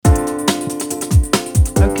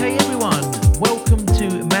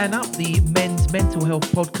Man Up, the men's mental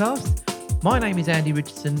health podcast. My name is Andy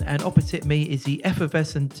Richardson, and opposite me is the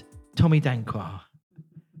effervescent Tommy Danquah.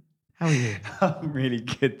 How are you? I'm really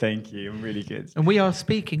good, thank you. I'm really good. And we are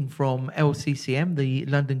speaking from LCCM, the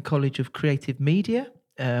London College of Creative Media,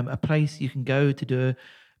 a place you can go to do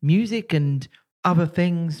music and other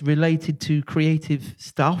things related to creative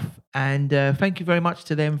stuff. And thank you very much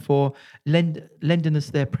to them for lending us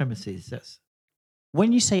their premises.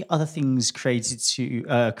 When you say other things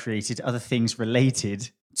other things related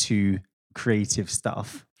to creative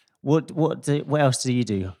stuff, what else do you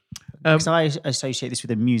do? Because I associate this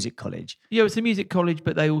with a music college. Yeah, it's a music college,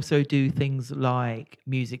 but they also do things like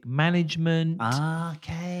music management.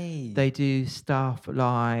 Okay. They do stuff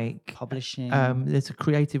like Publishing. There's a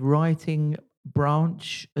creative writing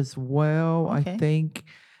branch as well, Okay. I think.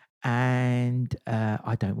 And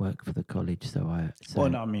I don't work for the college,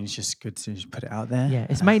 Well, no, I mean, it's just good to just put it out there. Yeah,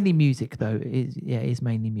 it's mainly music though. It is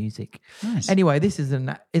mainly music. Nice. Anyway, this isn't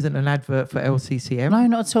an advert for LCCM. No,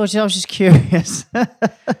 not at all. I was just curious.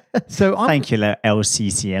 So thank you,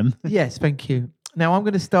 LCCM. Yes, thank you. Now I'm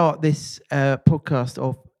going to start this podcast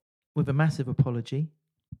off with a massive apology,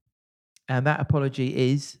 and that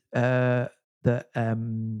apology is that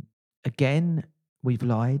again we've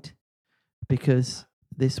lied because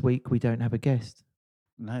this week we don't have a guest.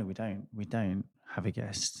 No, we don't. We don't have a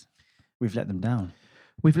guest. We've let them down.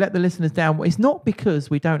 We've let the listeners down. It's not because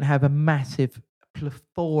we don't have a massive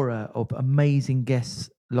plethora of amazing guests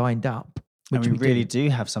lined up. And we really do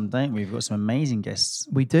have some, don't we? We've got some amazing guests.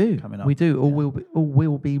 We do. Coming up. We do. All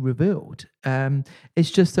will be revealed.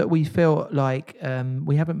 It's just that we feel like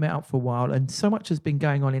we haven't met up for a while, and so much has been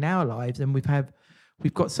going on in our lives, and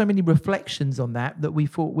we've got so many reflections on that we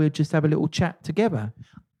thought we'd just have a little chat together.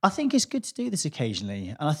 I think it's good to do this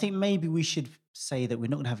occasionally. And I think maybe we should say that we're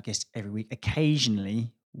not going to have a guest every week.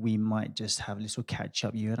 Occasionally, we might just have a little catch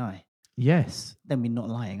up, you and I. Yes. Then we're not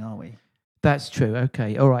lying, are we? That's true.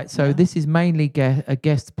 Okay. All right. So this is mainly a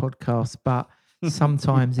guest podcast, but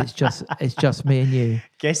sometimes it's just me and you.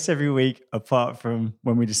 Guests every week, apart from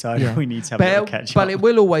when we decide we need to have a little catch up. But it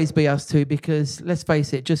will always be us two because, let's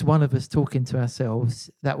face it, just one of us talking to ourselves,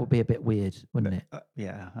 that would be a bit weird, wouldn't it?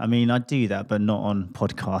 Yeah. I mean, I do that, but not on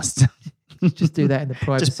podcast. Just do that in the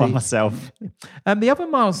privacy. Just by myself. The other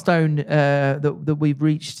milestone that we've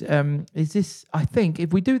reached is this. I think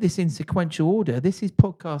if we do this in sequential order, this is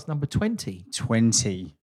podcast number 20.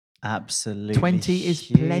 20. Absolutely. 20 is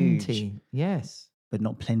huge. Plenty. Yes. But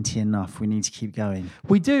not plenty enough. We need to keep going.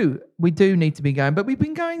 We do need to be going, but we've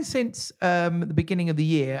been going since the beginning of the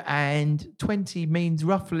year, and 20 means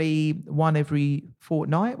roughly one every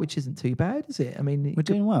fortnight, which isn't too bad, is it? I mean, we're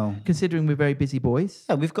doing well. Considering we're very busy boys.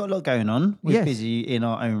 Yeah, we've got a lot going on. We're Yes. busy in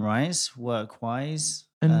our own rights, work-wise.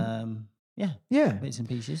 And yeah, bits and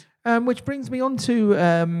pieces. Which brings me on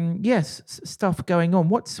to stuff going on.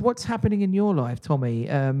 What's happening in your life, Tommy?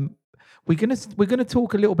 We're gonna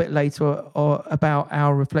talk a little bit later about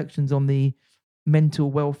our reflections on the Mental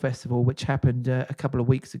Well Festival, which happened a couple of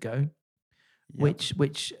weeks ago. Yep.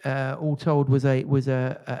 Which all told was a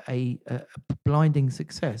blinding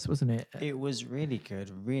success, wasn't it? It was really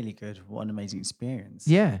good. What an amazing experience.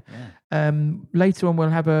 Yeah. Later on,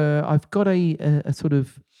 I've got a sort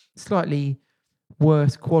of slightly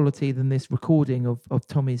worse quality than this recording of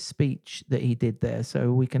Tommy's speech that he did there,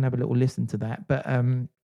 so we can have a little listen to that. But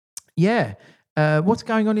what's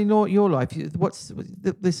going on in your life? What's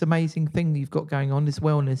this amazing thing you've got going on, this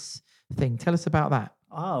wellness thing? Tell us about that.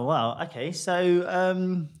 Oh, wow. Okay.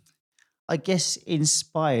 So I guess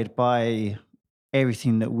inspired by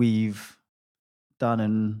everything that we've done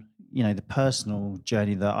and, the personal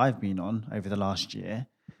journey that I've been on over the last year,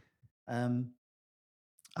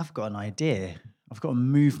 I've got an idea. I've got a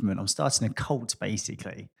movement. I'm starting a cult,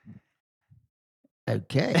 basically.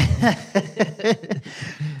 Okay.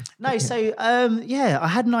 No, so I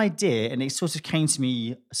had an idea, and it sort of came to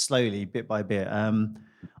me slowly, bit by bit.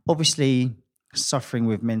 Obviously, suffering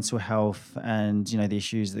with mental health and the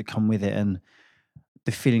issues that come with it, and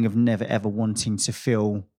the feeling of never ever wanting to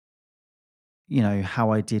feel,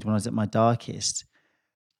 how I did when I was at my darkest.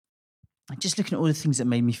 Just looking at all the things that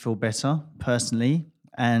made me feel better personally,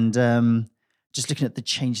 and just looking at the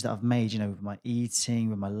change that I've made, with my eating,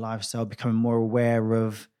 with my lifestyle, becoming more aware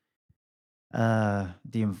of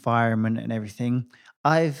the environment and everything.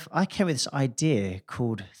 I came with this idea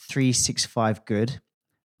called 365 Good,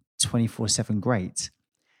 24/7 Great.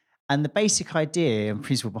 And the basic idea and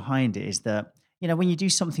principle behind it is that, when you do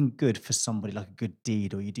something good for somebody, like a good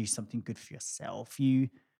deed, or you do something good for yourself, you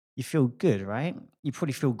feel good, right? You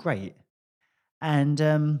probably feel great. And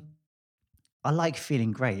I like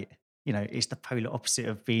feeling great. it's the polar opposite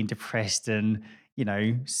of being depressed and,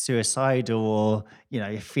 suicidal or,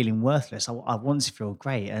 feeling worthless. I want to feel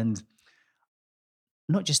great. And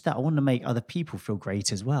not just that, I want to make other people feel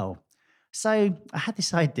great as well. So I had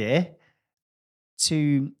this idea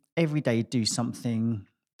to every day do something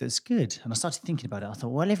that's good. And I started thinking about it. I thought,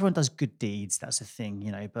 well, everyone does good deeds. That's a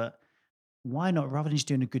thing, but why not, rather than just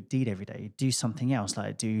doing a good deed every day, do something else,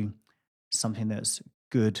 like do something that's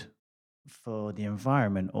good for the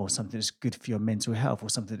environment, or something that's good for your mental health, or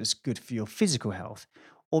something that's good for your physical health,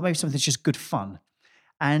 or maybe something that's just good fun.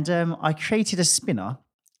 And I created a spinner,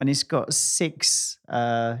 and it's got 6,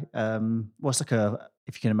 what's like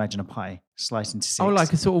if you can imagine a pie sliced into 6. Oh,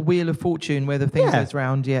 like a sort of wheel of fortune where the thing goes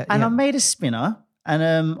round. Yeah. And I made a spinner, and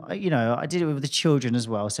I did it with the children as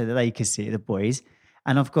well, so that they could see it, the boys.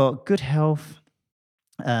 And I've got good health,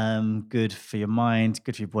 good for your mind,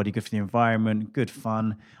 good for your body, good for the environment, good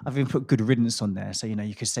fun. I've even put good riddance on there. So,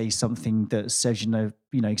 you could say something that serves you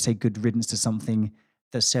could say good riddance to something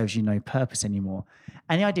that serves you no purpose anymore.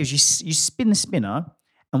 And the idea is you spin the spinner,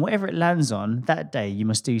 and whatever it lands on that day, you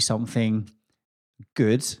must do something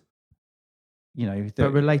good,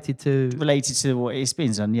 but related to what it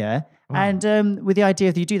spins on, yeah. Oh. And with the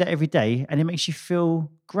idea that you do that every day, and it makes you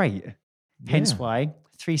feel great. Hence Yeah. why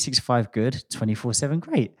 365 good, 24/7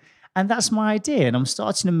 great. And that's my idea. And I'm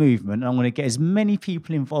starting a movement, and I'm going to get as many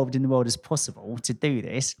people involved in the world as possible to do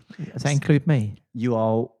this. Does that include me? You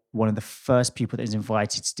are one of the first people that is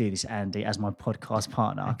invited to do this, Andy, as my podcast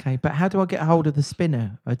partner. Okay, but how do I get hold of the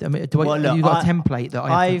spinner? I mean, Well, look, you got a template that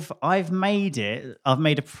I've made it. I've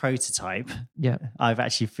made a prototype. Yeah. I've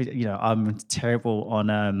actually, I'm terrible on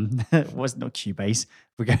what's not Cubase.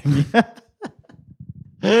 We're going.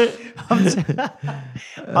 I'm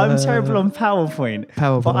terrible on PowerPoint.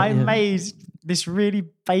 But I made this really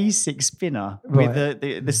basic spinner with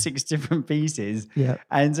the 6 different pieces. Yeah.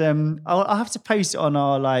 And I'll have to post it on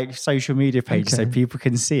our social media page so people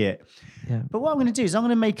can see it. Yeah. But what I'm going to do is I'm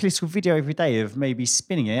going to make a little video every day of maybe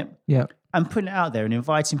spinning it. Yeah. And putting it out there and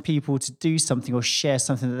inviting people to do something or share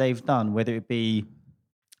something that they've done, whether it be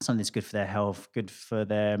something that's good for their health, good for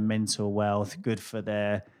their mental wealth, good for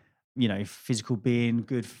their physical being,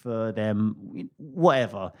 good for them,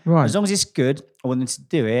 whatever. Right. As long as it's good, I want them to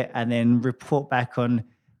do it and then report back on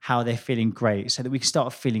how they're feeling great, so that we can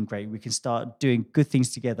start feeling great. We can start doing good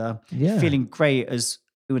things together, feeling great as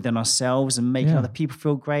within ourselves and making other people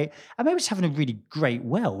feel great, and maybe just having a really great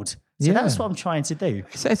world. So that's what I'm trying to do.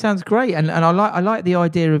 It sounds great, and I like the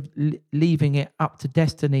idea of leaving it up to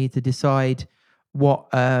destiny to decide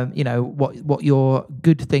what what your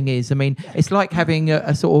good thing is. I mean, it's like having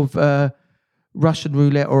a sort of Russian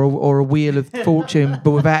roulette or a wheel of fortune,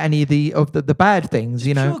 but without any of the bad things.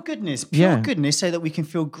 Pure goodness, goodness, so that we can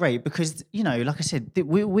feel great. Because like I said,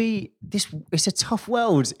 it's a tough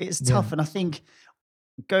world. It's tough, and I think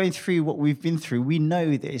going through what we've been through, we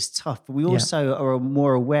know that it's tough, but we also are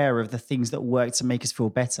more aware of the things that work to make us feel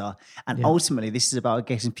better. And ultimately, this is about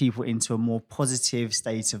getting people into a more positive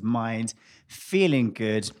state of mind, feeling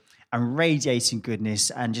good and radiating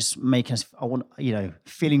goodness, and just making us,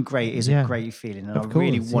 feeling great is a great feeling. And I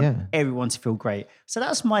really want everyone to feel great. So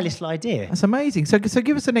that's my little idea. That's amazing. So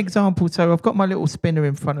give us an example. So I've got my little spinner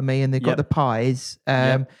in front of me, and they've got the pies.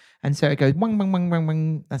 And so it goes wang, wang, wang, wang,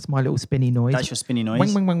 wang. That's my little spinny noise. That's your spinny noise.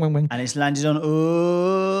 Wang, wang, wang, wang, wang. And it's landed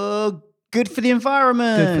on, good for the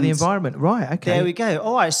environment. Good for the environment. Right, okay. There we go.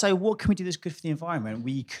 All right, so what can we do that's good for the environment?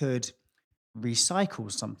 We could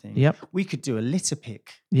recycle something. Yep. We could do a litter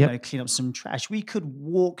pick, clean up some trash. We could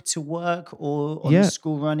walk to work or on the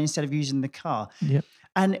school run instead of using the car. Yep.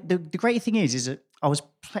 And the great thing is that I was,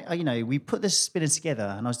 we put this spinner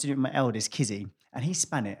together, and I was doing it with my eldest, Kizzy, and he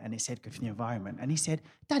span it, and it said good for the environment. And he said,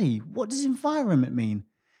 Daddy, what does environment mean?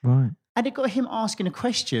 Right. And it got him asking a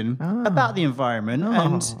question about the environment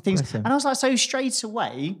and things. And I was like, so straight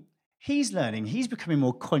away, he's learning, he's becoming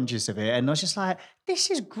more conscious of it. And I was just like,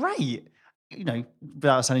 this is great.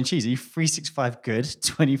 Without sounding cheesy, 365 good,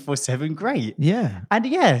 24/7 great. Yeah.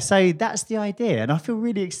 And so that's the idea. And I feel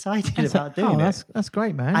really excited about doing it. That's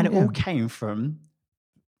great, man. And it all came from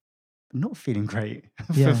not feeling great,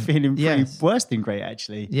 for feeling pretty worse than great,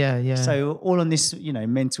 actually. Yeah, yeah. So all on this,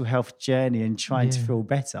 mental health journey and trying to feel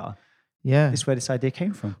better. Yeah. This is where this idea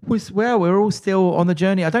came from. Well, we're all still on the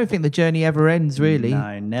journey. I don't think the journey ever ends, really.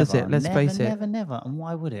 No, never. Does it? Let's face it. Never. And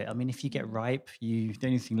why would it? I mean, if you get ripe, the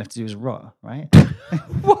only thing left to do is rot, right?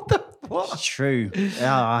 What? It's true.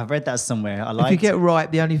 I read that somewhere. I like. If you get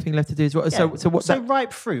ripe, the only thing left to do is rot. So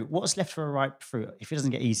ripe fruit. What's left for a ripe fruit if it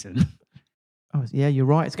doesn't get eaten? Oh, yeah, you're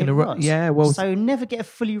right. It's It going to, was. yeah, well, So never get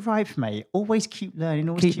fully ripe, mate. Always keep learning,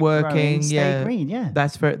 always keep keep growing, working. stay Yeah. green. Yeah.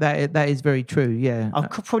 That is very true. Yeah.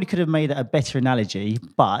 Probably could have made a better analogy,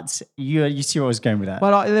 but you see where I was going with that.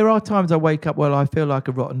 Well, there are times I wake up, well, I feel like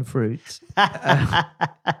a rotten fruit.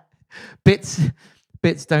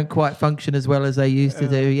 Bits don't quite function as well as they used to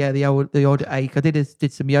do. Yeah, the odd ache. I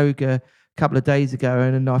did some yoga a couple of days ago,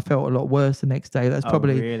 and then I felt a lot worse the next day. That's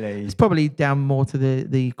probably really? it's probably down more to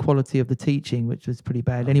the quality of the teaching, which was pretty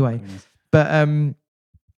bad. Anyway, goodness. but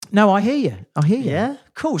no, I hear you. Yeah,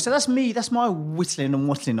 cool. So that's me. That's my whistling and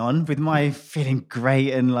wattling on with my feeling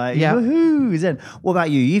great and like, Yeah. woohoo. Then, what about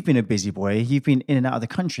you? You've been a busy boy. You've been in and out of the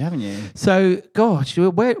country, haven't you? So, gosh,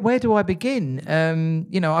 where do I begin?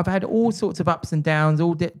 I've had all sorts of ups and downs,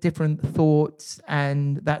 all different thoughts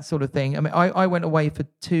and that sort of thing. I mean, I went away for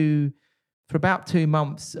about 2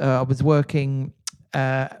 months. I was working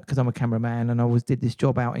because I'm a cameraman, and I did this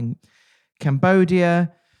job out in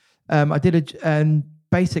Cambodia. And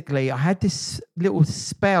basically, I had this little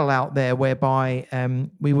spell out there whereby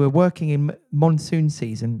we were working in monsoon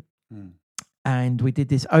season, and we did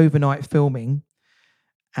this overnight filming,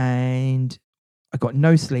 and I got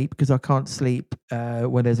no sleep because I can't sleep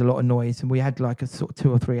when there's a lot of noise, and we had like a sort of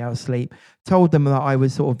 2 or 3 hours sleep. Told them that I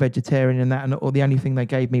was sort of vegetarian and that, or the only thing they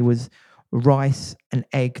gave me was rice and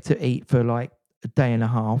egg to eat for like a day and a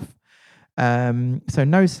half. So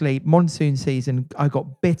no sleep, monsoon season. I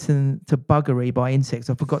got bitten to buggery by insects.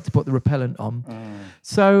 I forgot to put the repellent on.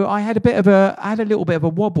 So I had a little bit of a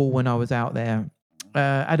wobble when I was out there.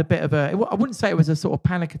 I wouldn't say it was a sort of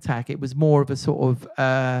panic attack. It was more of a sort of,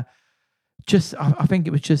 I think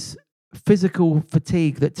it was just physical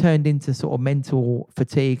fatigue that turned into sort of mental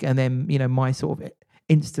fatigue. And then, my sort of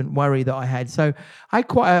instant worry that I had. So I had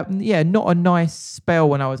quite not a nice spell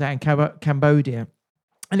when I was out in Cambodia.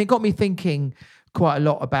 And it got me thinking quite a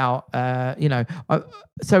lot about, I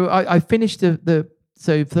finished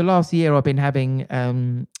so for the last year I've been having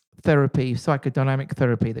therapy, psychodynamic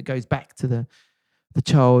therapy that goes back to the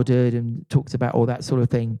childhood and talks about all that sort of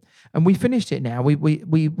thing. And we finished it now.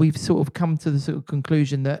 We've sort of come to the sort of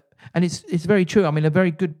conclusion that, and it's very true. I'm in a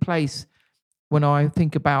very good place when I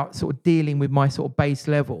think about sort of dealing with my sort of base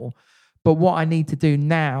level. But what I need to do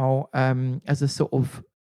now as a sort of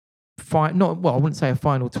I wouldn't say a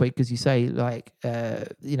final tweak, because you say like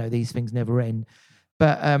these things never end,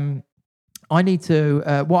 but I need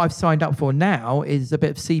to what I've signed up for now is a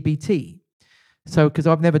bit of CBT. So because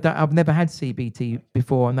I've never had CBT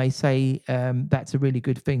before, and they say that's a really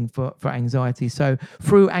good thing for anxiety. So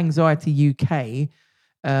through Anxiety UK,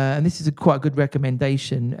 and this is quite a good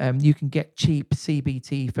recommendation, you can get cheap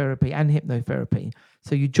CBT therapy and hypnotherapy.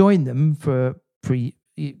 So you join them for free.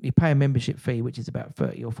 You pay a membership fee, which is about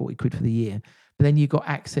 30 or 40 quid for the year. But then you've got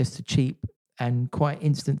access to cheap and quite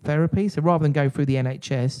instant therapy. So rather than go through the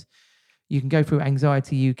NHS, you can go through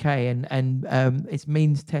Anxiety UK, and it's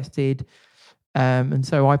means tested. And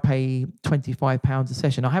so I pay £25 a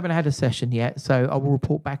session. I haven't had a session yet, so I will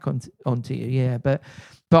report back onto you. Yeah, but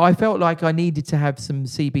I felt like I needed to have some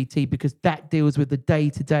CBT because that deals with the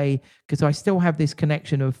day-to-day, because I still have this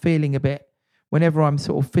connection of feeling a bit, whenever I'm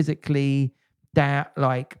sort of physically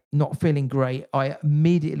like not feeling great, I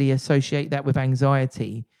immediately associate that with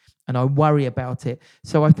anxiety and I worry about it.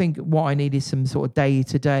 So I think what I need is some sort of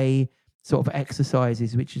day-to-day sort of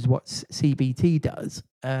exercises, which is what CBT does.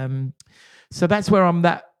 So that's where I'm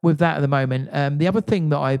with that at the moment. The other thing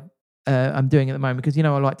that I'm doing at the moment, because I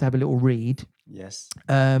like to have a little read. Yes.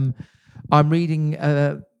 I'm reading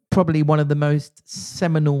probably one of the most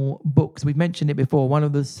seminal books. We've mentioned it before. One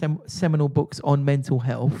of the seminal books on mental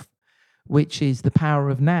health, which is The Power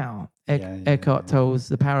of Now. Eckhart Tolle's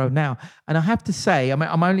The Power of Now. And I have to say,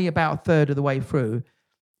 I'm only about a third of the way through.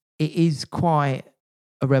 It is quite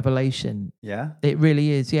a revelation. Yeah. It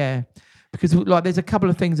really is, yeah. Because like there's a couple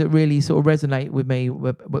of things that really sort of resonate with me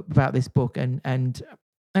about this book. And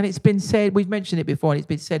it's been said, we've mentioned it before, and it's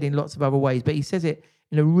been said in lots of other ways, but he says it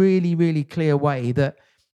in a really, really clear way that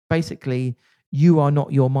basically you are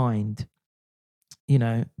not your mind,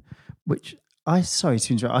 which... Sorry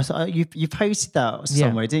to interrupt. You posted that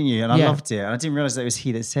somewhere, didn't you? And I loved it. And I didn't realize that it was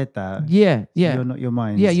he that said that. Yeah. You're not your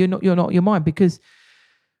mind. Yeah, you're not your mind, because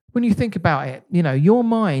when you think about it, your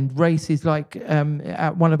mind races like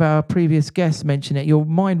one of our previous guests mentioned it. Your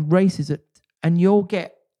mind races and you'll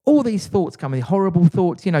get all these thoughts coming, horrible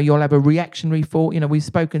thoughts. You'll have a reactionary thought. We've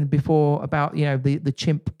spoken before about the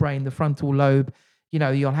chimp brain, the frontal lobe.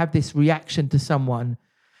 You'll have this reaction to someone.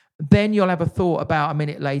 Then you'll have a thought about a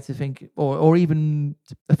minute later, or even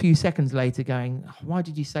a few seconds later, going, "Why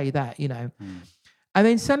did you say that?" And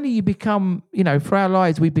then suddenly you become, for our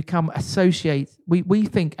lives, we become associate. We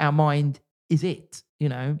think our mind is it, you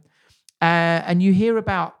know. And you hear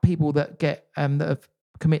about people that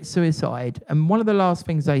commit suicide, and one of the last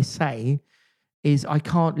things they say is, I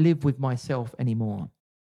can't live with myself anymore.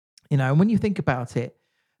 You know, and when you think about it,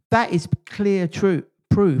 that is clear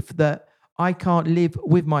proof that I can't live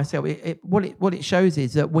with myself. What it shows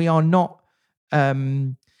is that we are not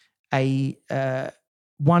we're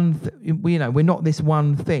not this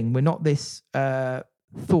one thing. We're not this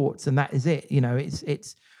thoughts, and that is it. You know,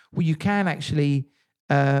 it's well, you can actually.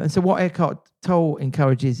 And so what Eckhart Tolle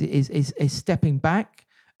encourages is stepping back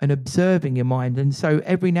and observing your mind. And so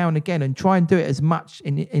every now and again, and try and do it as much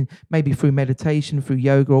in maybe through meditation, through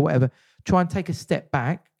yoga or whatever, try and take a step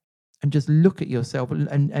back and just look at yourself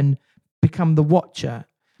and become the watcher.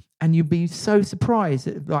 And you'd be so surprised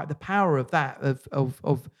at like the power of that,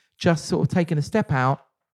 of just sort of taking a step out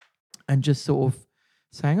and just sort of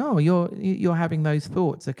saying, oh, you're having those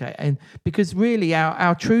thoughts, okay? And because really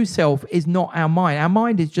our true self is not our mind. Our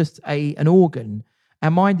mind is just an organ.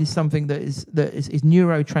 Our mind is something that is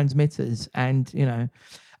neurotransmitters, and you know,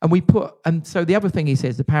 and so the other thing he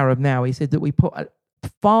says, the power of now, he said that we put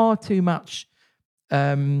far too much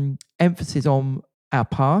emphasis on our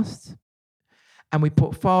past, and we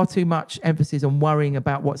put far too much emphasis on worrying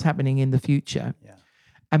about what's happening in the future. Yeah.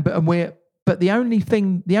 But the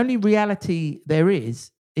only reality there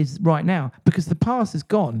is right now, because the past is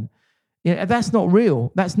gone. You know, that's not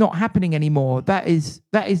real. That's not happening anymore. It's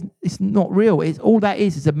not real. It's all that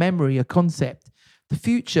is a memory, a concept. The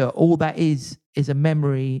future, all that is a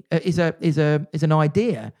memory, is an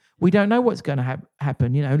idea. We don't know what's going to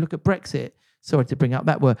happen. You know, look at Brexit. Sorry to bring up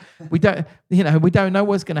that word. We don't know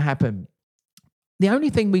what's going to happen. The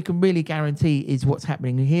only thing we can really guarantee is what's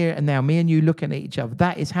happening here and now. Me and you looking at each other,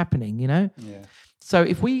 that is happening, you know? Yeah. So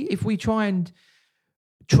if we try and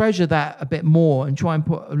treasure that a bit more and try and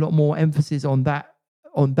put a lot more emphasis on that,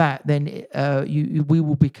 then we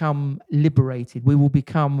will become liberated. We will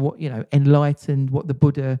become enlightened. What the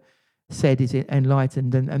Buddha said is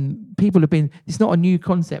enlightened, and people have been. It's not a new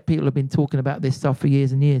concept. People have been talking about this stuff for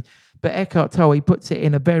years and years. But Eckhart Tolle, he puts it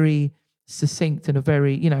in a very succinct and a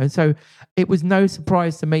very, you know, so it was no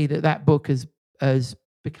surprise to me that book has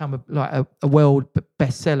become a world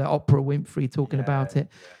bestseller. Oprah Winfrey talking about it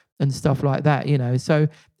and stuff like that, you know. So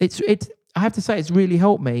it's I have to say it's really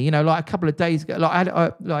helped me, you know. Like a couple of days ago, like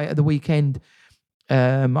at the weekend,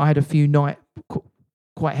 I had a few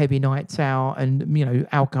quite heavy nights out, and you know,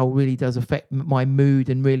 alcohol really does affect my mood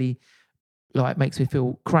and really like makes me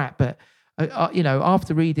feel crap. But you know,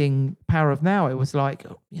 after reading Power of Now, it was like,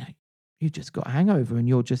 you know, you just got a hangover and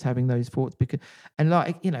you're just having those thoughts and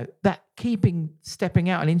like, you know, that stepping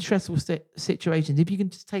out and in stressful situations, if you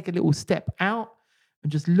can just take a little step out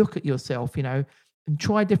and just look at yourself, you know, and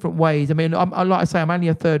try different ways. I mean, like I say, I'm only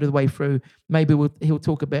a third of the way through. Maybe he'll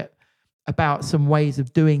talk a bit about some ways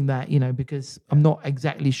of doing that, you know, because I'm not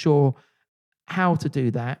exactly sure how to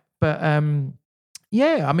do that. But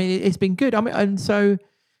yeah, I mean, it's been good. I mean, and so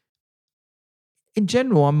in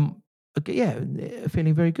general, I'm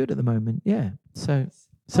feeling very good at the moment. Yeah. So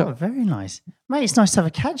very nice, mate. It's nice to have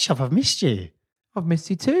a catch up. I've missed you. I've missed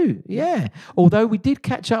you too. Yeah. Although we did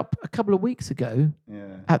catch up a couple of weeks ago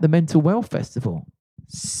at the Mental Wealth Festival.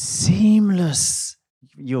 Seamless.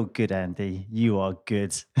 You're good, Andy. You are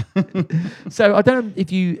good. So I don't know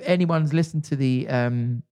if anyone's listened to the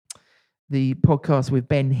podcast with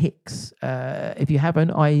Ben Hicks. If you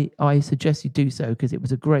haven't, I suggest you do so, because it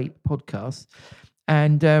was a great podcast.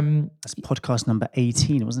 And that's podcast number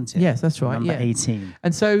 18, wasn't it? Yes, that's right. Number 18.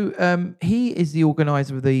 And so he is the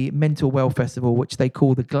organizer of the Mental Wealth Festival, which they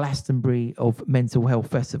call the Glastonbury of mental health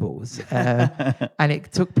festivals. And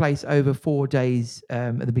it took place over 4 days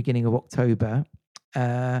at the beginning of October.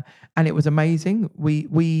 And it was amazing. We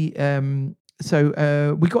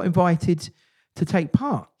got invited to take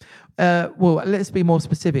part. Well, let's be more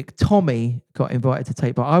specific. Tommy got invited to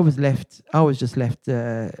take part. I was just left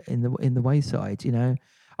in the wayside, you know.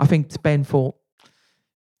 I think Ben thought,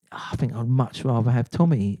 I think I'd much rather have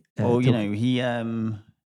Tommy. You know, he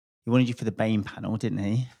wanted you for the Bain panel, didn't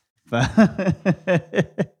he? But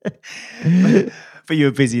you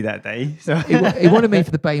were busy that day. So he wanted me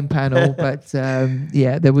for the Bain panel, but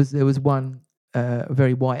there was one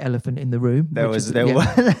very white elephant in the room. There was.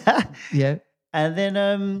 Yeah. And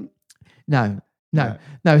then No.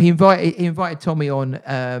 He invited Tommy on.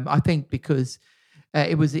 I think because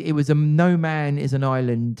it was a No Man is an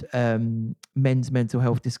Island men's mental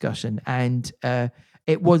health discussion, and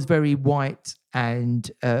it was very white and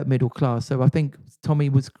middle class. So I think Tommy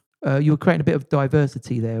was. You were creating a bit of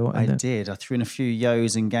diversity there. I did. I threw in a few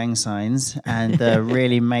yo's and gang signs and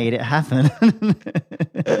really made it happen.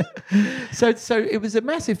 So it was a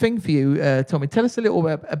massive thing for you, Tommy. Tell us a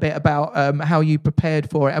bit about how you prepared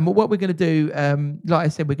for it, and what we're going to do. Like I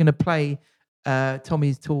said, we're going to play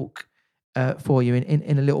Tommy's talk for you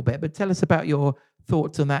in a little bit. But tell us about your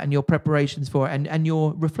thoughts on that and your preparations for it, and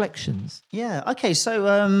your reflections. Yeah. Okay.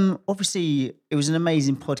 So obviously it was an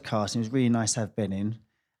amazing podcast. And it was really nice to have Ben in.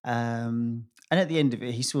 And at the end of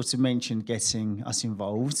it, he sort of mentioned getting us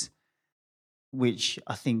involved, which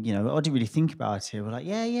I think, I didn't really think about it. We're like,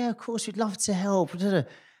 yeah, of course, we'd love to help.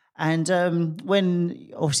 And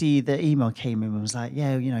when obviously the email came in and was like,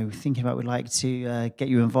 yeah, we're thinking about, we'd like to get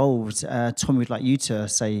you involved. Tommy would like you to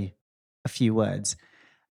say a few words.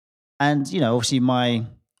 And, obviously my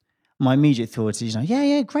immediate thought is,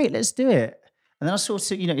 yeah, great, let's do it. And then I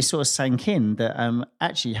sort of, it sort of sank in that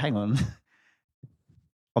actually, hang on,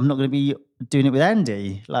 I'm not going to be doing it with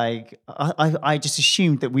Andy. Like, I just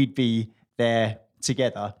assumed that we'd be there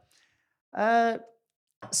together.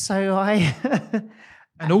 So I...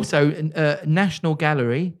 And also National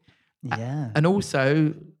Gallery. Yeah. And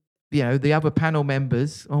also, the other panel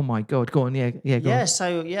members. Oh my God. Go on. Yeah. Go Yeah. on.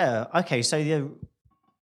 So, yeah. Okay. So,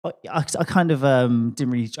 I kind of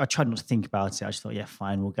didn't really, I tried not to think about it. I just thought, yeah,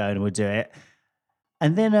 fine, we'll go and we'll do it.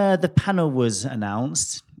 And then the panel was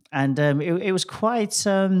announced, and it was quite,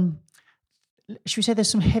 should we say there's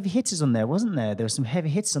some heavy hitters on there, wasn't there? There were some heavy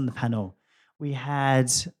hitters on the panel. We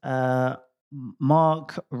had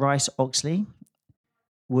Mark Rice Oxley,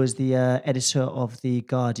 was the editor of The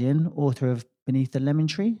Guardian, author of Beneath the Lemon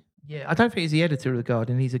Tree. Yeah, I don't think he's the editor of The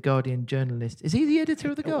Guardian. He's a Guardian journalist. Is he the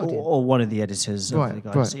editor of The Guardian? Or one of the editors of The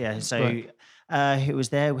Guardian. Right. So, yeah, so he was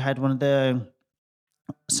there. We had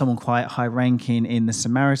someone quite high ranking in the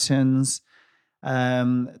Samaritans.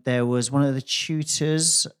 There was one of the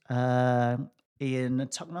tutors, Ian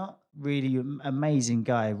Tucknott, really amazing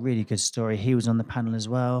guy, really good story. He was on the panel as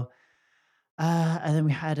well. And then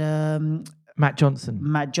we had Matt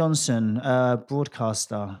Johnson,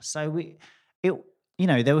 broadcaster. So there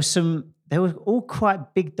were all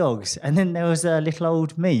quite big dogs, and then there was a little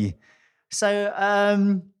old me. So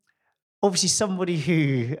obviously somebody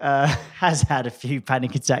who has had a few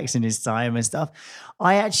panic attacks in his time and stuff.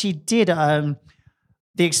 I actually did the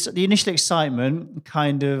initial excitement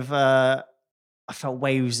kind of I felt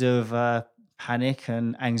waves of panic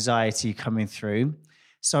and anxiety coming through.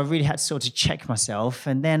 So I really had to sort of check myself.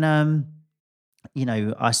 And then, I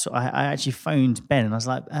actually phoned Ben and I was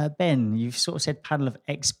like, Ben, you've sort of said panel of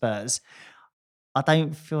experts. I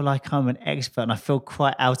don't feel like I'm an expert and I feel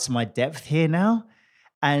quite out of my depth here now.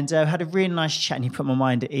 And I had a really nice chat and he put my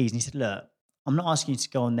mind at ease. And he said, look, I'm not asking you to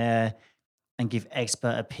go on there and give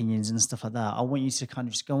expert opinions and stuff like that. I want you to kind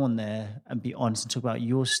of just go on there and be honest and talk about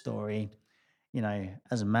your story,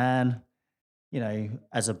 as a man,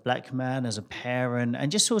 as a black man, as a parent,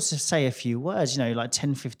 and just sort of say a few words, like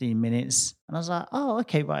 10, 15 minutes. And I was like, oh,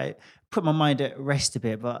 okay, right. Put my mind at rest a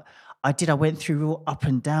bit. But I went through real up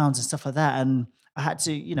and downs and stuff like that. And I had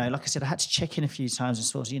to, like I said, I had to check in a few times and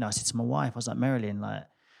sort of, I said to my wife, I was like, Marilyn, like,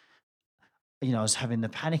 I was having the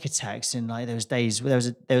panic attacks and like there was days,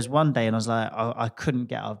 there was one day and I was like, I couldn't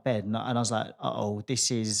get out of bed. And I was like, oh,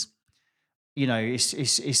 this is,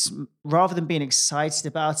 it's rather than being excited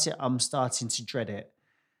about it, I'm starting to dread it.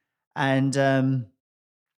 And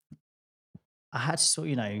I had to sort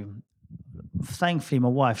thankfully my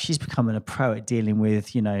wife, she's becoming a pro at dealing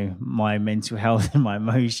with, my mental health and my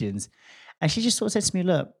emotions. And she just sort of said to me,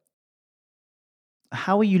 look,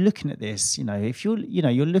 how are you looking at this? If you're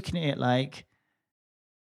looking at it like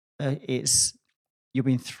you're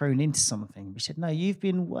being thrown into something. We said, no, you've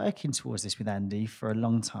been working towards this with Andy for a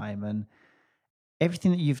long time. And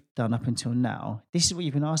everything that you've done up until now, this is what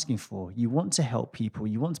you've been asking for. You want to help people.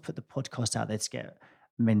 You want to put the podcast out there to get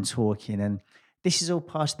men talking. And this is all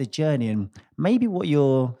part of the journey. And maybe what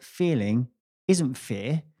you're feeling isn't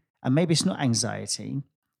fear. And maybe it's not anxiety.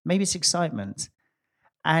 Maybe it's excitement.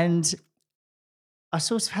 And I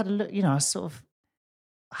sort of had a look, I sort of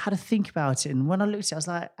had to think about it. And when I looked at it, I was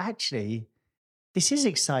like, actually, this is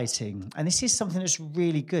exciting. And this is something that's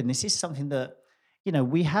really good. And this is something that,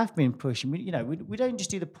 we have been pushing. We don't just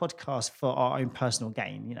do the podcast for our own personal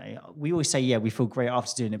gain. We always say, yeah, we feel great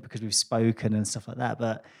after doing it because we've spoken and stuff like that.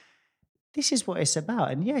 But this is what it's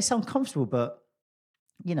about. And yeah, it's uncomfortable, but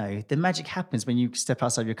the magic happens when you step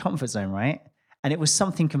outside your comfort zone, right? And it was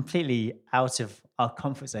something completely out of our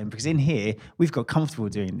comfort zone because in here, we've got comfortable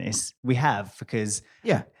doing this. We have, because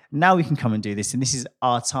now we can come and do this and this is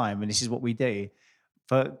our time and this is what we do.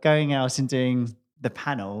 But going out and doing the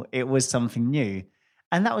panel, it was something new.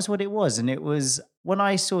 And that was what it was. And it was when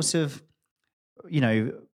I sort of,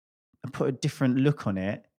 put a different look on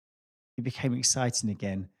it, it became exciting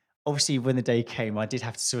again. obviously when the day came, I did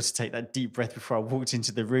have to sort of take that deep breath before I walked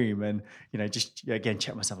into the room and, just again,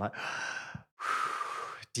 check myself like,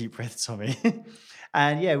 deep breath, Tommy.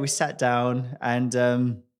 And yeah, we sat down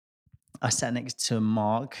and I sat next to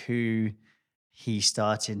Mark, who he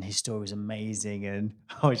started and his story was amazing. And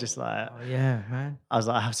I was just like, Oh yeah, man. I was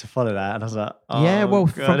like, I have to follow that. And I was like, Yeah, oh well,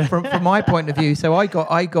 God. from my point of view, so I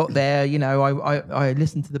got there. I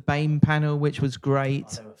listened to the BAME panel, which was great.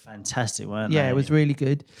 They were fantastic, weren't Yeah, they? it was really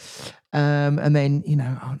good. And then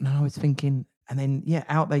I was thinking, and then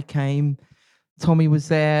out they came. Tommy was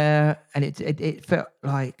there, and it felt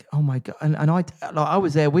like, oh my God. And I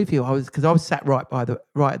was there with you. Because I was sat right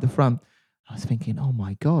at the front. I was thinking, oh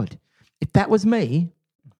my God, if that was me,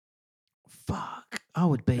 fuck, I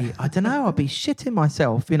would be. I don't know. I'd be shitting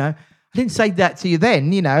myself. I didn't say that to you then.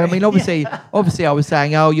 I mean, obviously, I was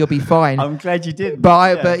saying, oh, you'll be fine. I'm glad you did.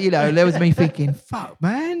 But there was me thinking, fuck,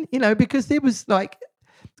 man. Because it was like.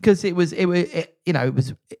 Because it was in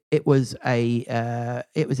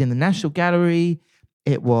the National Gallery.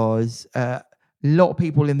 It was a lot of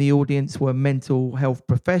people in the audience were mental health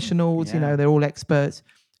professionals. Yeah. They're all experts.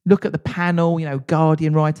 Look at the panel.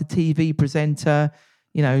 Guardian writer, TV presenter.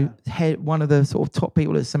 One of the sort of top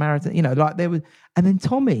people at Samaritan. Like there was, and then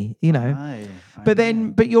Tommy.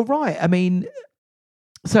 But you're right. I mean,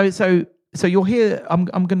 so you'll hear. I'm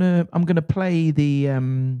gonna play the.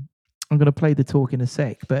 I'm going to play the talk in a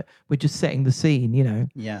sec, but we're just setting the scene,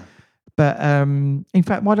 Yeah. But in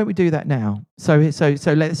fact, why don't we do that now? So let's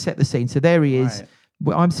set the scene. So there he is.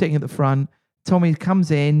 Right. I'm sitting at the front. Tommy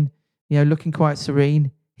comes in, looking quite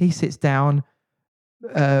serene. He sits down.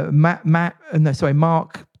 Mark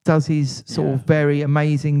does his sort of very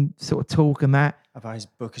amazing sort of talk and that. About his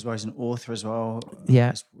book as well. He's an author as well.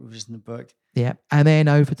 Yeah. He's written the book. Yeah. And then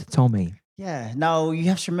over to Tommy. Yeah. Now you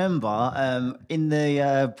have to remember, in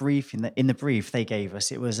the brief, in the brief they gave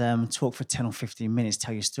us, it was talk for 10 or 15 minutes,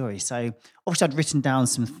 tell your story. So obviously I'd written down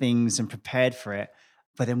some things and prepared for it.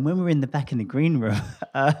 But then when we were in the back in the green room,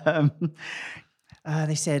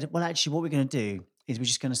 they said, well, actually, what we're going to do is we're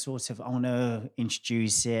just going to sort of, I want to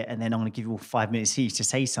introduce it, and then I'm going to give you all 5 minutes each to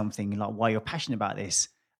say something like why you're passionate about this.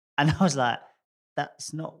 And I was like,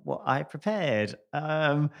 that's not what I prepared.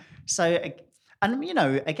 And,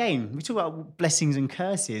 again, we talk about blessings and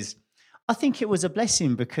curses. I think it was a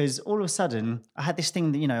blessing because all of a sudden I had this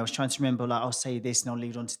thing that, I was trying to remember, like, I'll say this and I'll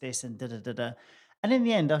lead on to this and da-da-da-da. And in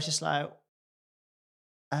the end, I was just like,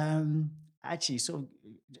 actually sort of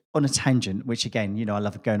on a tangent, which again, I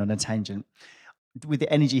love going on a tangent. With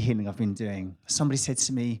the energy healing I've been doing, somebody said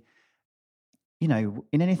to me, in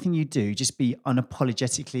anything you do, just be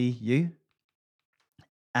unapologetically you.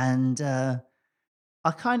 And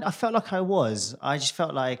I felt like I just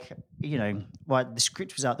felt like, the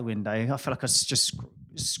script was out the window. I felt like I just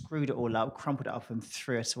screwed it all up, crumpled it up and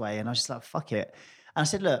threw it away. And I was just like, fuck it. And I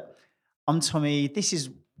said, look, I'm Tommy. This is...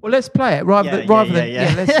 Well, let's play it rather than...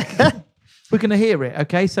 We're going to hear it,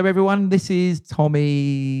 okay? So everyone, this is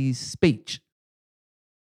Tommy's speech.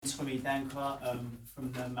 Tommy Dankwa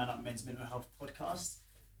from the Man Up Men's Mental Health podcast.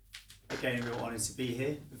 Again, a real honour to be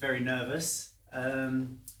here. Very nervous.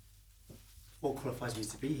 What qualifies me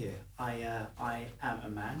to be here? I am a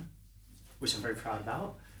man, which I'm very proud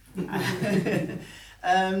about.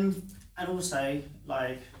 And also,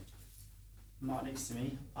 like Mark next to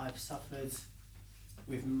me, I've suffered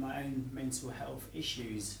with my own mental health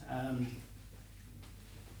issues.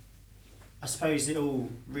 I suppose it all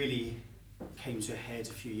really came to a head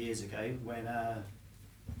a few years ago when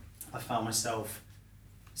I found myself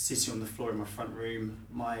sitting on the floor in my front room.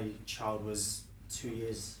 My child was 2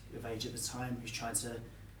 years of age at the time. He was trying to,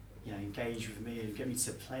 engage with me and get me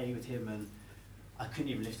to play with him, and I couldn't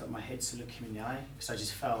even lift up my head to look him in the eye because I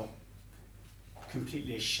just felt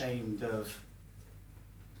completely ashamed of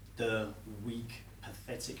the weak,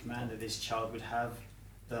 pathetic man that this child would have,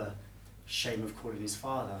 the shame of calling his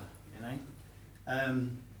father,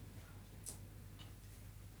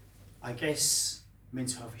 I guess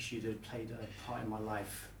mental health issues had played a part in my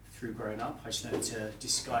life through growing up. I just know to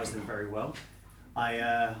disguise them very well.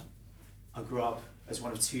 I grew up as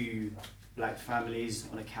one of two black families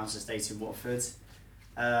on a council estate in Watford.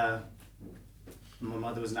 My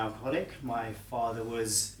mother was an alcoholic. My father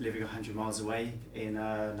was living 100 miles away in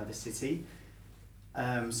another city.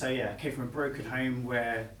 I came from a broken home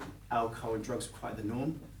where alcohol and drugs were quite the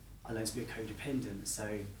norm. I learned to be a codependent,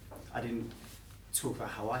 so I didn't talk about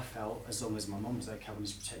how I felt as long as my mum was okay. I wanted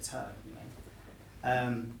to protect her.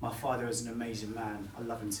 My father was an amazing man. I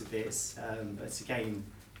love him to bits, but again,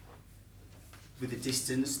 with the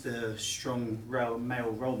distance, the strong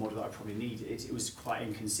male role model that I probably needed, it was quite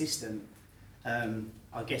inconsistent.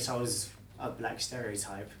 I guess I a black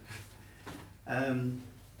stereotype. I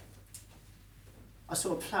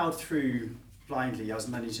sort of ploughed through blindly. I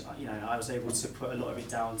was able to put a lot of it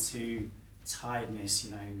down to tiredness.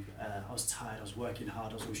 I was tired, I was working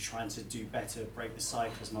hard, I was always trying to do better, break the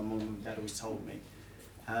cycle, as my mum and dad always told me.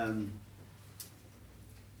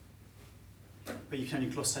 But you can only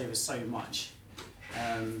gloss over so much.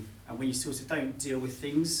 And when you sort of don't deal with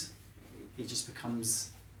things, it just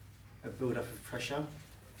becomes a build-up of pressure.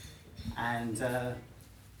 And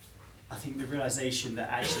I think the realization that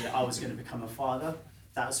actually I was going to become a father,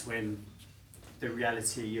 that's when the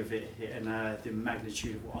reality of it hit, and the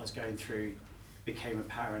magnitude of what I was going through became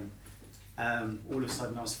apparent. All of a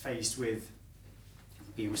sudden I was faced with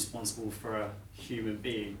being responsible for a human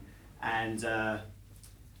being, and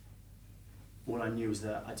all I knew was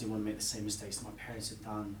that I didn't want to make the same mistakes that my parents had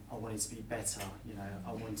done. I wanted to be better,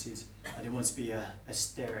 I didn't want to be a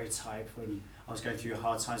stereotype. When I was going through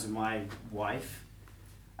hard times with my wife,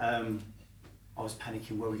 I was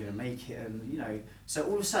panicking, were we going to make it? And so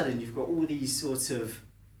all of a sudden you've got all these sorts of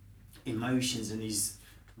emotions and these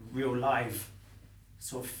real life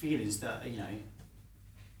sort of feelings that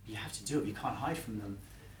you have to deal with, you can't hide from them.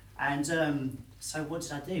 And so what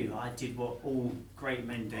did I do? I did what all great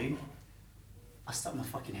men do. I stuck my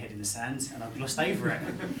fucking head in the sand and I glossed over it.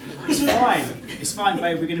 It's fine,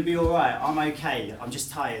 babe, we're going to be all right. I'm okay, I'm just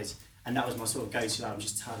tired. And that was my sort of go-to, I'm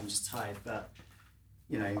just tired. But,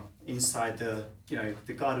 inside the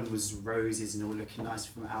garden was roses and all looking nice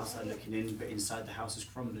from outside looking in, but inside the house was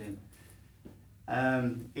crumbling.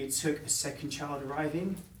 It took a second child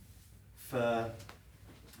arriving for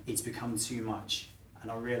it to become too much.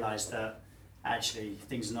 And I realised that actually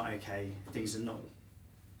things are not okay, things are not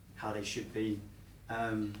how they should be.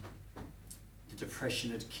 The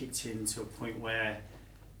depression had kicked in to a point where,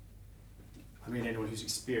 anyone who's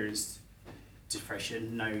experienced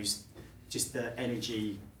depression knows just the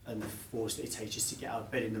energy and the force that it takes just to get out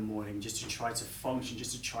of bed in the morning, just to try to function,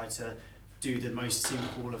 just to try to do the most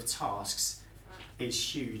simple of tasks.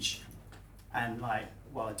 It's huge. And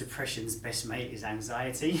depression's best mate is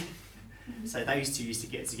anxiety. So those two used to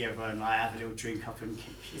get together and have a little drink up and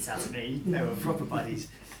kick it out of me. They were proper buddies.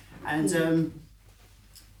 And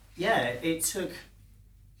it took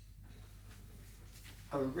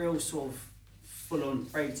a real sort of full-on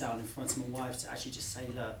breakdown in front of my wife to actually just say,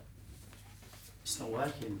 look, it's not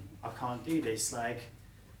working. I can't do this. I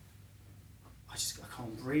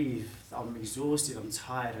can't breathe. I'm exhausted. I'm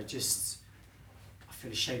tired. I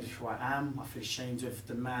feel ashamed of who I am. I feel ashamed of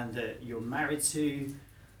the man that you're married to.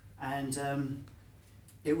 And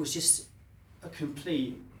it was just a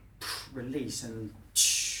complete release, and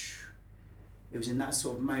it was in that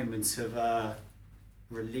sort of moment of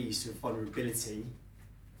release, of vulnerability,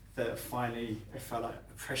 that finally it felt like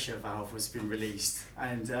a pressure valve was being released.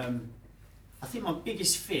 And I think my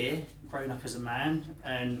biggest fear, growing up as a man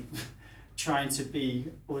and trying to be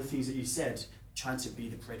all the things that you said, trying to be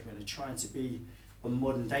the breadwinner, trying to be a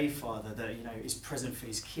modern day father that is present for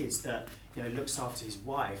his kids, that looks after his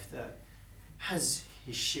wife, that has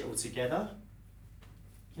his shit all together.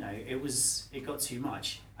 It got too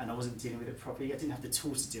much, and I wasn't dealing with it properly. I didn't have the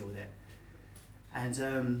tools to deal with it.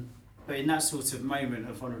 And but in that sort of moment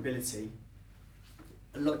of vulnerability,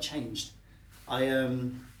 a lot changed.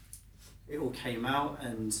 It all came out,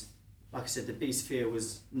 and like I said, the biggest fear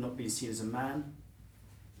was not being seen as a man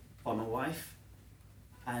by my wife,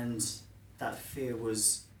 and that fear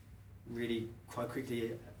was really quite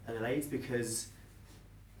quickly allayed, because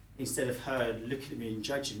instead of her looking at me and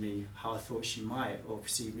judging me how I thought she might, or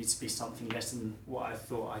perceive me to be something less than what I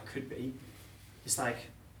thought I could be, it's like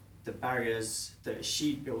the barriers that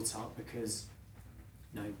she built up, because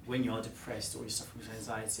when you are depressed or you're suffering with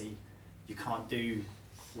anxiety, you can't do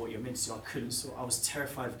what you're meant to do. I was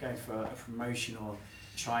terrified of going for a promotion or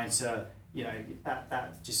trying to,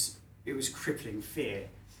 that just, it was crippling fear.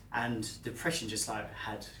 And depression just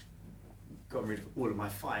had gotten rid of all of my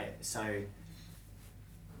fight. So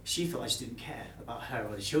she thought I just didn't care about her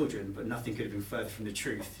or the children, but nothing could have been further from the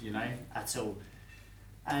truth, at all.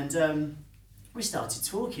 And we started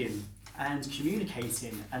talking and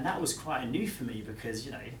communicating, and that was quite new for me, because,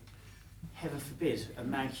 heaven forbid, a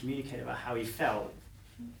man communicate about how he felt.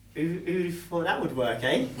 Who thought that would work,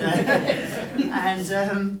 eh? And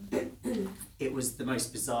it was the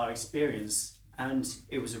most bizarre experience, and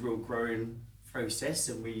it was a real growing process,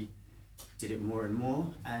 and we did it more and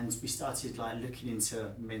more, and we started looking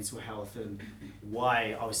into mental health and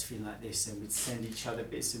why I was feeling like this, and we'd send each other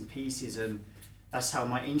bits and pieces, and that's how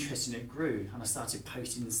my interest in it grew. And I started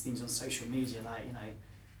posting things on social media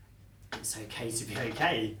it's okay to be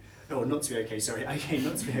okay, or not to be okay, sorry, okay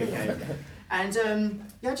not to be okay. And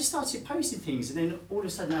I just started posting things, and then all of a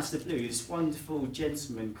sudden, out of the blue, this wonderful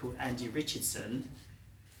gentleman called Andy Richardson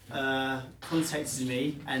contacted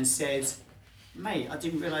me and said, "Mate, I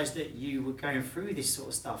didn't realise that you were going through this sort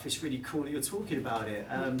of stuff. It's really cool that you're talking about it.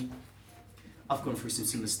 I've gone through some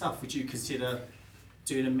similar stuff. Would you consider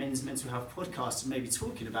doing a men's mental health podcast and maybe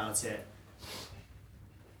talking about it?"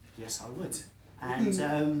 Yes, I would.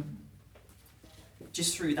 And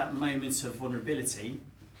just through that moment of vulnerability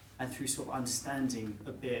and through sort of understanding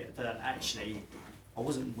a bit that actually I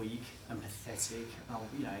wasn't weak and pathetic, and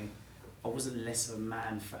I wasn't less of a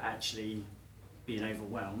man for actually being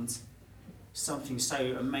overwhelmed. Something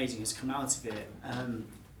so amazing has come out of it.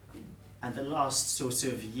 And the last sort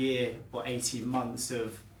of year or 18 months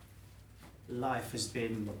of life has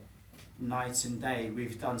been night and day.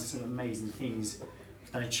 We've done some amazing things.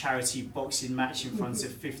 We've done a charity boxing match in front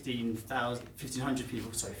of 1,500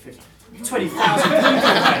 people, sorry, 20,000 people. I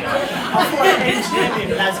thought I engineered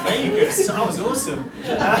in Las Vegas, so that was awesome.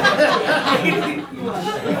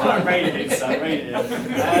 I rated it.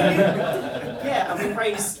 And we've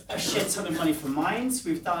raised a shit ton of money for Minds.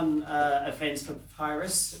 We've done events for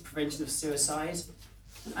Papyrus, prevention of suicide,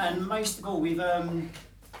 and most of all, we've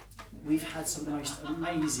had some of the most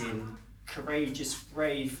amazing, courageous,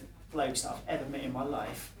 brave blokes that I've ever met in my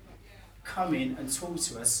life come in and talk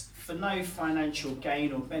to us for no financial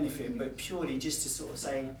gain or benefit, but purely just to sort of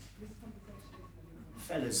say,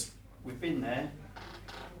 fellas, we've been there,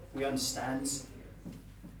 we understand,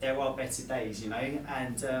 there are better days, and I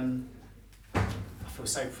feel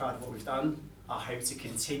so proud of what we've done. I hope to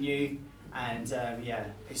continue, and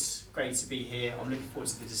it's great to be here. I'm looking forward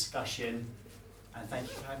to the discussion, and thank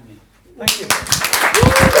you for having me. Thank you.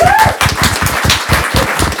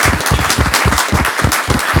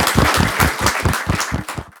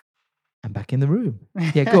 I'm back in the room.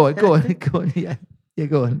 Yeah, go on. Yeah,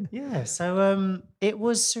 go on. Yeah, so it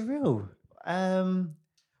was surreal.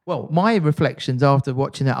 Well, my reflections after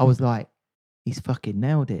watching that, I was like, he's fucking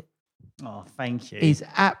nailed it. Oh, thank you.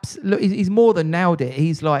 He's more than nailed it.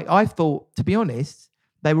 He's like, I thought, to be honest,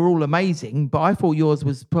 they were all amazing, but I thought yours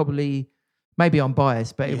was probably, maybe I'm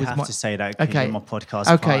biased, but you it was have to say that. Okay, you're my podcast.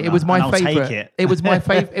 Okay, partner, it was my favorite. It was my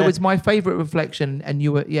favorite. It was my favorite reflection, and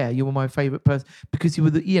you were my favorite person because you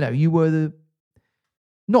were the.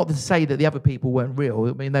 Not to say that the other people weren't real.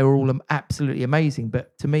 I mean, they were all absolutely amazing,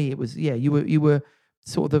 but to me, it was you were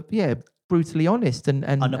sort of brutally honest and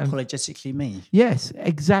unapologetically me. Yes,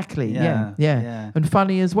 exactly. Yeah. And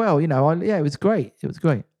funny as well. It was great. It was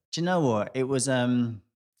great. Do you know what? It was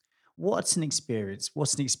what's an experience?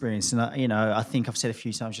 And I think I've said a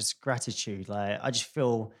few times, just gratitude. Like, I just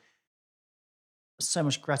feel so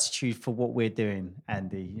much gratitude for what we're doing,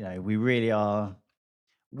 Andy. We really are.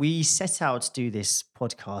 We set out to do this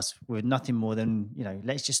podcast with nothing more than,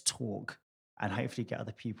 let's just talk and hopefully get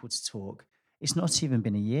other people to talk. It's not even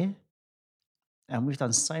been a year. And we've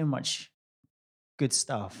done so much good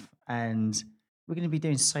stuff. And we're going to be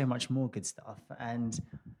doing so much more good stuff. And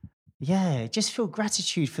just feel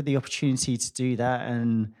gratitude for the opportunity to do that.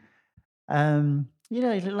 And,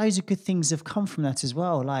 loads of good things have come from that as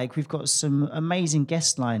well. Like, we've got some amazing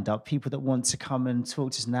guests lined up, people that want to come and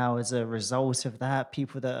talk to us now as a result of that,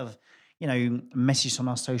 people that have, messaged on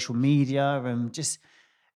our social media and just,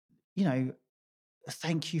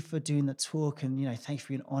 thank you for doing the talk and, thank you for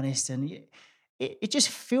being honest. And it just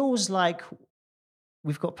feels like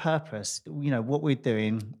we've got purpose. What we're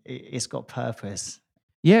doing, it's got purpose.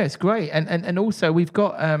 Yeah, it's great. And also we've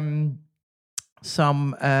got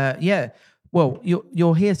some well,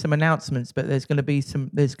 you'll hear some announcements, but there's going to be some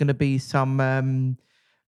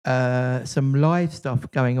live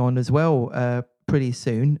stuff going on as well pretty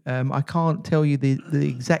soon. I can't tell you the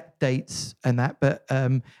exact dates and that, but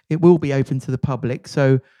it will be open to the public,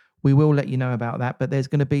 so we will let you know about that. But there's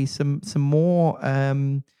going to be some more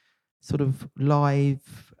sort of live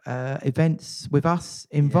events with us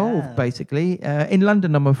involved, basically in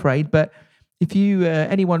London, I'm afraid, but. If you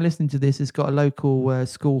anyone listening to this has got a local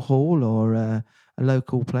school hall or a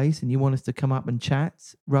local place and you want us to come up and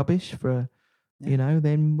chat rubbish for,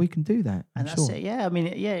 then we can do that. And that's it. Yeah, I mean,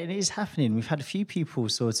 it is happening. We've had a few people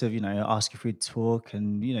sort of, ask if we'd talk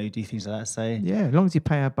and, do things like that. So yeah, as long as you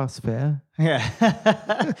pay our bus fare.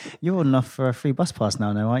 Yeah. You're old enough for a free bus pass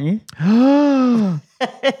now, aren't you?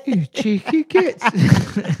 You cheeky gits.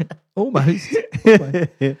 Almost.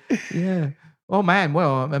 Yeah. Oh man,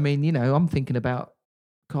 well, I mean, I'm thinking about.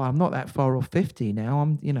 God, I'm not that far off 50 now.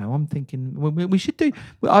 I'm thinking we should do.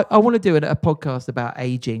 I want to do a podcast about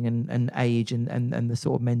aging and age and the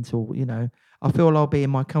sort of mental. I feel I'll be in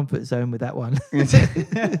my comfort zone with that one.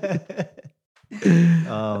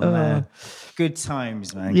 Oh man, good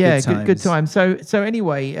times, man. Yeah, good times. time. So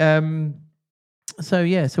anyway, so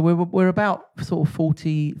we're about sort of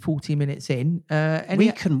 40 minutes in.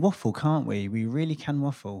 We can waffle, can't we? We really can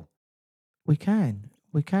waffle. We can.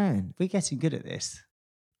 We're getting good at this.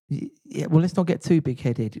 Yeah, well, let's not get too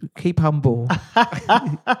big-headed. Keep humble.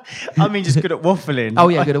 I mean, just good at waffling. Oh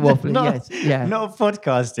yeah, good at waffling. Not, yes, yeah. Not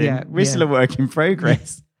podcasting. Yeah, We're still a work in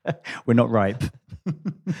progress. We're not ripe.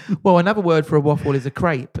 Well, another word for a waffle is a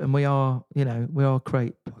crepe, and we are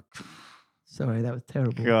crepe. Sorry, that was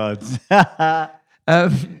terrible. God.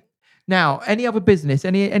 Now, any other business?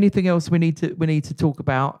 Anything else we need to talk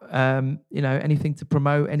about? Anything to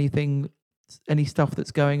promote? Any stuff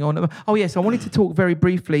that's going on? Oh yes, I wanted to talk very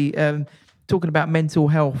briefly. Talking about mental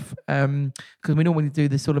health, because we normally do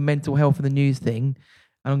this sort of mental health in the news thing.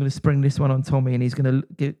 And I'm going to spring this one on Tommy, and he's going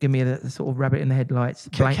to give me a sort of rabbit in the headlights.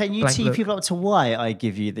 Can you tee people up to why I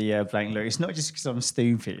give you the blank look? It's not just because I'm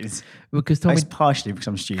stupid. Because Tommy, it's partially because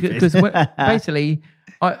I'm stupid. Because basically,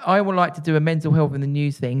 I would like to do a mental health in the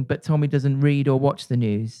news thing, but Tommy doesn't read or watch the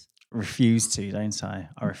news. Refuse to, don't I?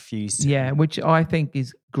 I refuse to. Yeah, which I think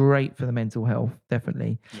is great for the mental health,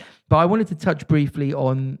 definitely. Yeah. But I wanted to touch briefly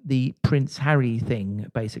on the Prince Harry thing,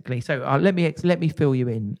 basically. So let me fill you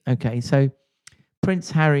in. Okay, so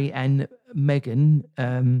Prince Harry and Meghan,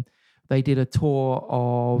 they did a tour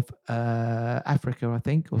of Africa, I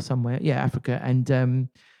think, or somewhere. Yeah, Africa, and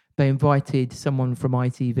they invited someone from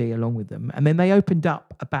ITV along with them, and then they opened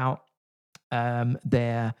up about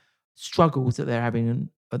their struggles that they're having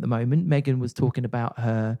at the moment. Meghan was talking about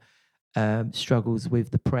her struggles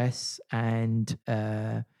with the press and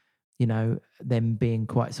them being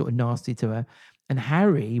quite sort of nasty to her. And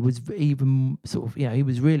Harry was even sort of, he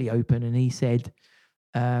was really open, and he said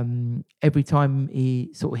every time he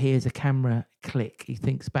sort of hears a camera click, he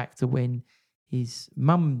thinks back to when his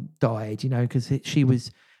mum died, because she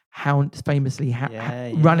was famously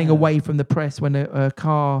running away from the press when a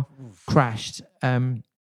car crashed.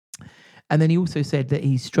 And then he also said that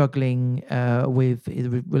he's struggling with his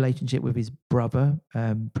relationship with his brother,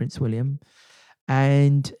 Prince William.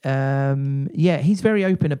 And he's very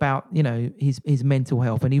open about, his mental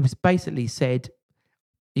health. And he was basically said,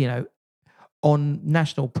 on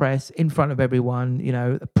national press in front of everyone,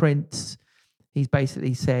 the Prince, he's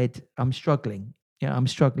basically said, I'm struggling. I'm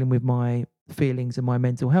struggling with my feelings and my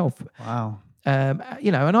mental health. Wow. And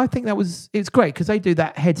I think it's great because they do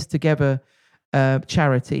that Heads Together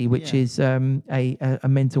charity, which is a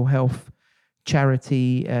mental health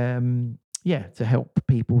charity, to help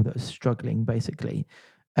people that are struggling, basically.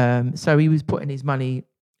 So he was putting his money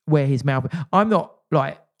where his mouth. I'm not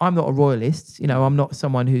a royalist, I'm not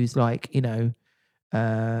someone who's like,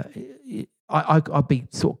 I'd be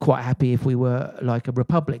sort of quite happy if we were like a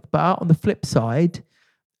republic. But on the flip side,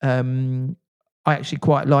 I actually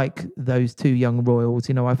quite like those two young royals.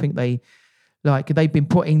 I think they've been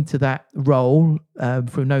put into that role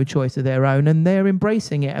through no choice of their own, and they're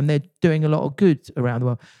embracing it, and they're doing a lot of good around the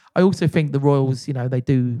world. I also think the royals, they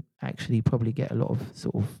do actually probably get a lot of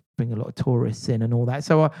sort of bring a lot of tourists in and all that.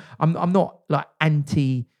 So I'm not like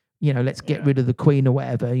anti, let's get rid of the Queen or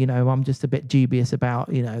whatever. I'm just a bit dubious about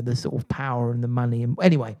the sort of power and the money. And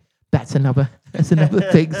anyway, that's another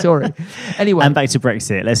thing. Sorry. Anyway, and back to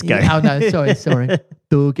Brexit. Let's go. Yeah, oh no, sorry.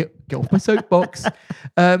 Get off my soapbox.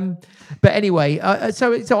 But anyway,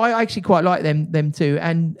 so I actually quite like them too,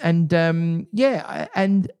 and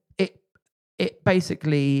it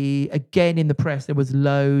basically, again, in the press there was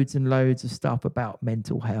loads and loads of stuff about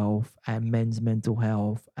mental health and men's mental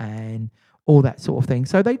health and all that sort of thing.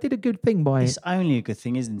 So they did a good thing by It's only a good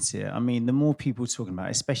thing, isn't it? I mean, the more people talking about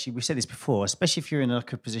it, especially, we said this before, especially if you're in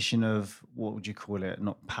like a position of, what would you call it?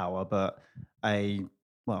 Not power, but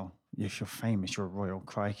if you're famous, you're a royal,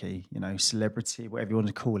 crikey, celebrity, whatever you want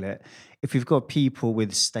to call it. If you've got people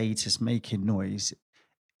with status making noise,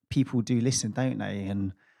 people do listen, don't they?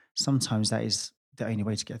 And sometimes that is the only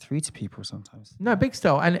way to get through to people sometimes. No, big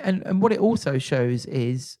style. And what it also shows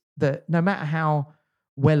is that no matter how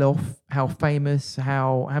well off, how famous,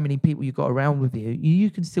 how many people you've got around with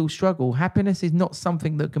you can still struggle. Happiness is not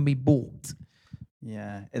something that can be bought.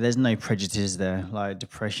 Yeah, there's no prejudice there, like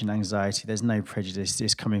depression, anxiety. There's no prejudice.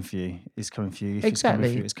 It's coming for you. It's coming for you. If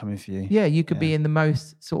exactly. It's coming for you. Yeah, you could be in the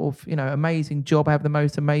most sort of, amazing job, have the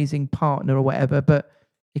most amazing partner or whatever, but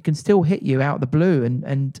it can still hit you out of the blue. And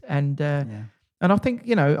I think,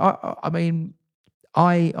 I mean,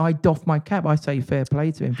 I doff my cap. I say fair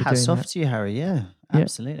play to him for doing that. Hats off to you, Harry. Yeah,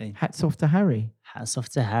 absolutely. Hats off to Harry. Hats off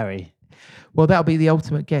to Harry. Well, that'll be the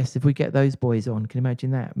ultimate guest if we get those boys on. Can you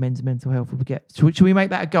imagine that? Men's mental health. If we get, should we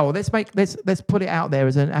make that a goal? Let's put it out there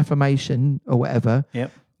as an affirmation or whatever.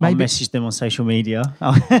 Yep. I'll Maybe, message them on social media.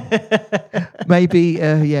 maybe,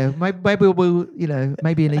 maybe we'll,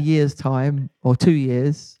 maybe in a year's time or 2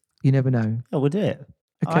 years, you never know. Oh, we'll do it.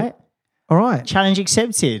 Okay. All right. All right. Challenge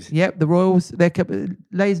accepted. Yep. The Royals,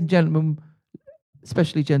 ladies and gentlemen,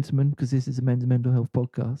 especially gentlemen, because this is a men's mental health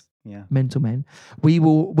podcast. Yeah. Mental men. We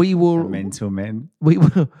will, The mental men. we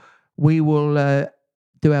will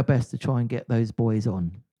do our best to try and get those boys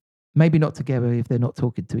on. Maybe not together if they're not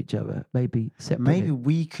talking to each other. Maybe separately. Maybe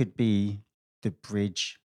we could be the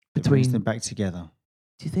bridge that brings Between- them back together.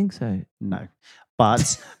 Do you think so? No,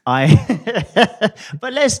 but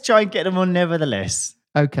but let's try and get them on nevertheless.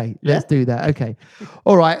 Okay, let's do that. Okay,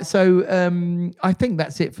 all right. So I think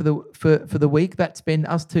that's it for the week. That's been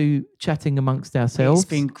us two chatting amongst ourselves. It's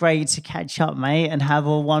been great to catch up, mate, and have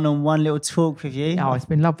a one-on-one little talk with you. Oh, it's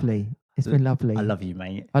been lovely. It's been lovely. I love you,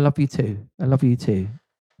 mate. I love you too. I love you too.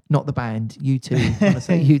 Not the band, you two. When I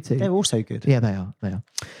say you two, They're also good. yeah, they are. They are.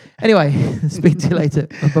 Anyway, speak to you later.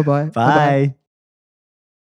 Bye-bye. Bye.